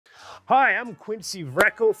Hi, I'm Quincy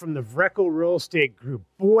Vrecko from the Vrecko Real Estate Group.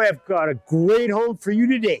 Boy, I've got a great home for you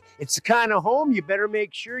today. It's the kind of home you better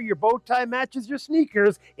make sure your bow tie matches your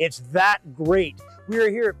sneakers. It's that great. We are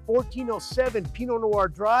here at 1407 Pinot Noir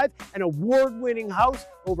Drive, an award-winning house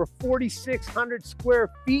over 4,600 square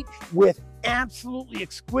feet with absolutely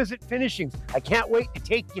exquisite finishings. I can't wait to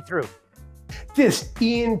take you through. This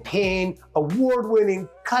Ian Paine award-winning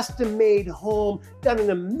custom-made home done in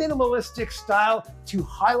a minimalistic style to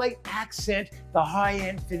highlight, accent the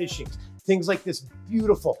high-end finishings. Things like this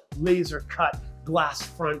beautiful laser-cut glass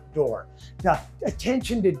front door. The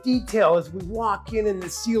attention to detail as we walk in the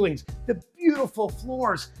ceilings, the beautiful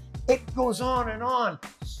floors. It goes on and on.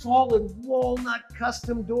 Solid walnut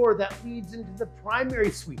custom door that leads into the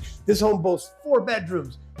primary suite. This home boasts 4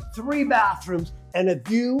 bedrooms, 3 bathrooms, and a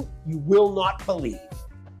view you will not believe.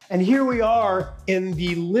 And here we are in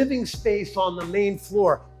the living space on the main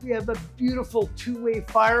floor. We have a beautiful 2-way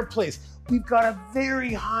fireplace. We've got a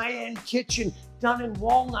very high-end kitchen done in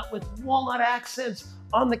walnut with walnut accents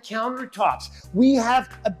on the countertops. We have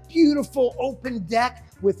a beautiful open deck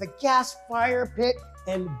with a gas fire pit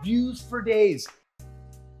and views for days.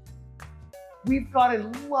 We've got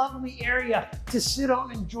a lovely area to sit out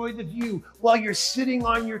and enjoy the view while you're sitting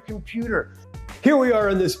on your computer. Here we are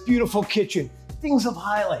in this beautiful kitchen. Things of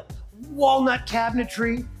highlight: walnut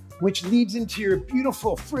cabinetry, which leads into your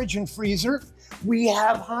beautiful fridge and freezer. We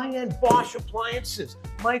have high-end Bosch appliances,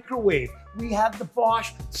 microwave. We have the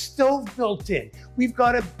Bosch stove built in. We've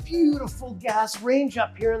got a beautiful gas range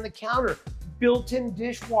up here on the counter, built-in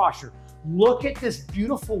dishwasher. Look at this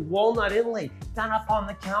beautiful walnut inlay done up on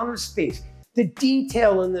the counter space. The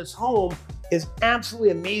detail in this home is absolutely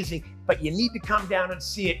amazing, but you need to come down and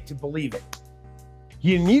see it to believe it.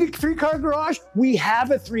 You need a 3-car garage? We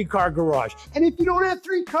have a 3-car garage. And if you don't have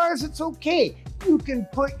 3 cars, it's okay. You can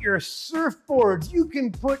put your surfboards, you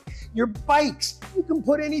can put your bikes, you can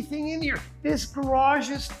put anything in here. This garage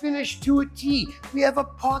is finished to a T. We have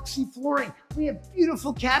epoxy flooring. We have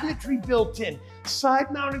beautiful cabinetry built in,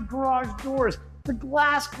 side-mounted garage doors, the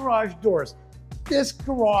glass garage doors. This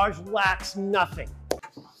garage lacks nothing.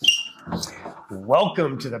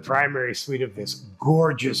 Welcome to the primary suite of this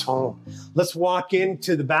gorgeous home. Let's walk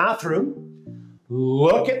into the bathroom.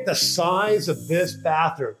 Look at the size of this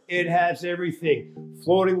bathroom. It has everything.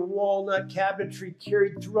 Floating walnut cabinetry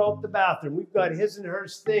carried throughout the bathroom. We've got his and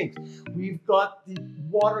hers things. We've got the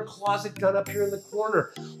water closet done up here in the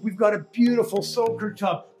corner. We've got a beautiful soaker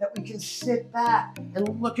tub that we can sit back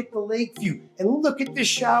and look at the lake view. And look at this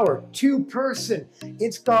shower, 2-person.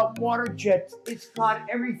 It's got water jets. It's got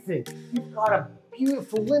everything. You've got a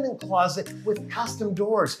beautiful linen closet with custom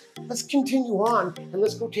doors. Let's continue on and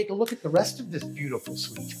let's go take a look at the rest of this beautiful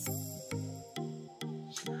suite.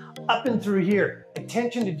 Up and through here,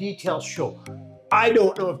 attention to detail show. I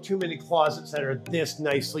don't know of too many closets that are this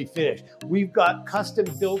nicely finished. We've got custom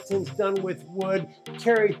built-ins done with wood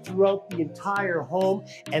carried throughout the entire home.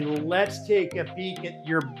 And let's take a peek at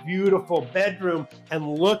your beautiful bedroom and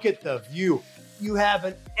look at the view. You have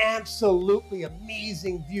an absolutely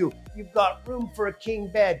amazing view. You've got room for a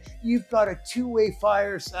king bed. You've got a 2-way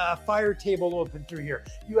fire table open through here.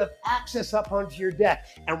 You have access up onto your deck.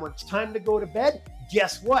 And when it's time to go to bed,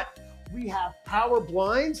 guess what? We have power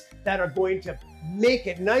blinds that are going to make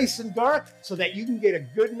it nice and dark so that you can get a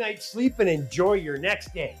good night's sleep and enjoy your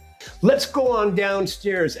next day. Let's go on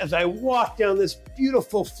downstairs as I walk down this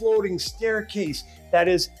beautiful floating staircase that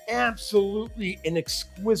is absolutely an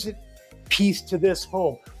exquisite piece to this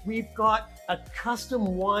home. We've got a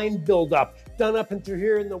custom wine buildup done up and through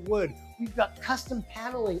here in the wood. We've got custom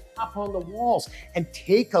paneling up on the walls. And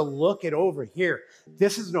take a look at over here.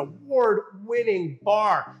 This is an award-winning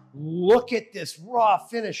bar. Look at this raw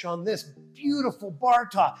finish on this beautiful bar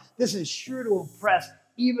top. This is sure to impress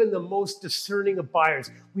even the most discerning of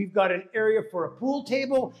buyers. We've got an area for a pool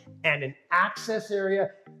table and an access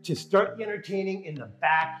area to start the entertaining in the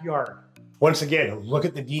backyard. Once again, look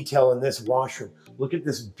at the detail in this washroom. Look at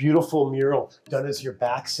this beautiful mural done as your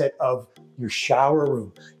back set of your shower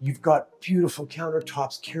room. You've got beautiful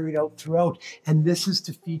countertops carried out throughout. And this is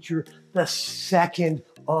to feature the 2nd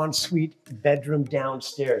ensuite bedroom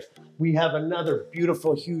downstairs. We have another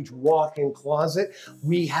beautiful, huge walk-in closet.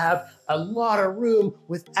 We have a lot of room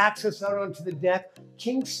with access out onto the deck.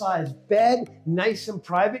 King-size bed, nice and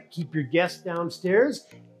private. Keep your guests downstairs.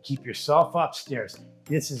 Keep yourself upstairs.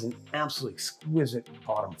 This is an absolutely exquisite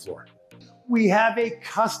bottom floor. We have a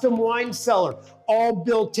custom wine cellar, all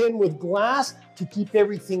built in with glass to keep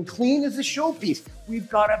everything clean as a showpiece. We've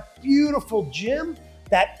got a beautiful gym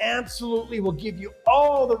that absolutely will give you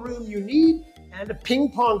all the room you need and a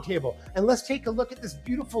ping pong table. And let's take a look at this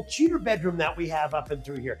beautiful cheater bedroom that we have up and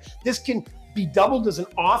through here. This can be doubled as an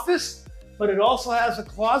office, but it also has a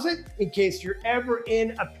closet in case you're ever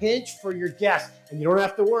in a pinch for your guests. And you don't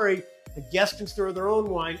have to worry, the guests can store their own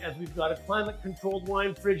wine, as we've got a climate-controlled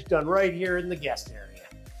wine fridge done right here in the guest area.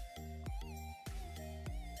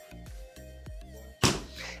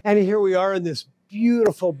 And here we are in this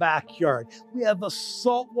beautiful backyard. We have a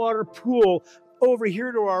saltwater pool over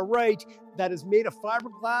here to our right that is made of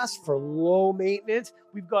fiberglass for low maintenance.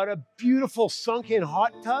 We've got a beautiful sunken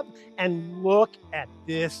hot tub, and look at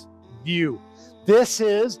this view. This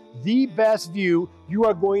is the best view you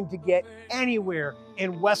are going to get anywhere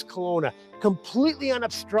in West Kelowna. Completely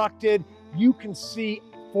unobstructed. You can see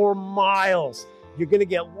for miles. You're going to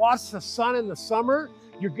get lots of sun in the summer.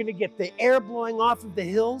 You're going to get the air blowing off of the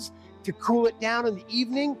hills to cool it down in the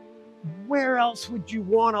evening. Where else would you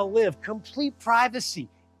want to live? Complete privacy.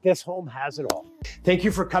 This home has it all. Thank you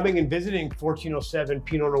for coming and visiting 1407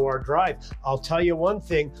 Pinot Noir Drive. I'll tell you one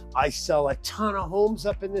thing, I sell a ton of homes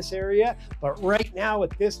up in this area, but right now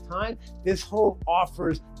at this time, this home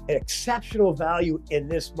offers an exceptional value in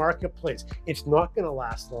this marketplace. It's not going to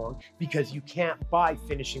last long because you can't buy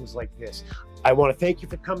finishings like this. I want to thank you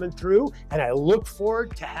for coming through, and I look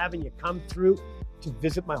forward to having you come through to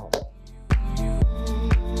visit my home.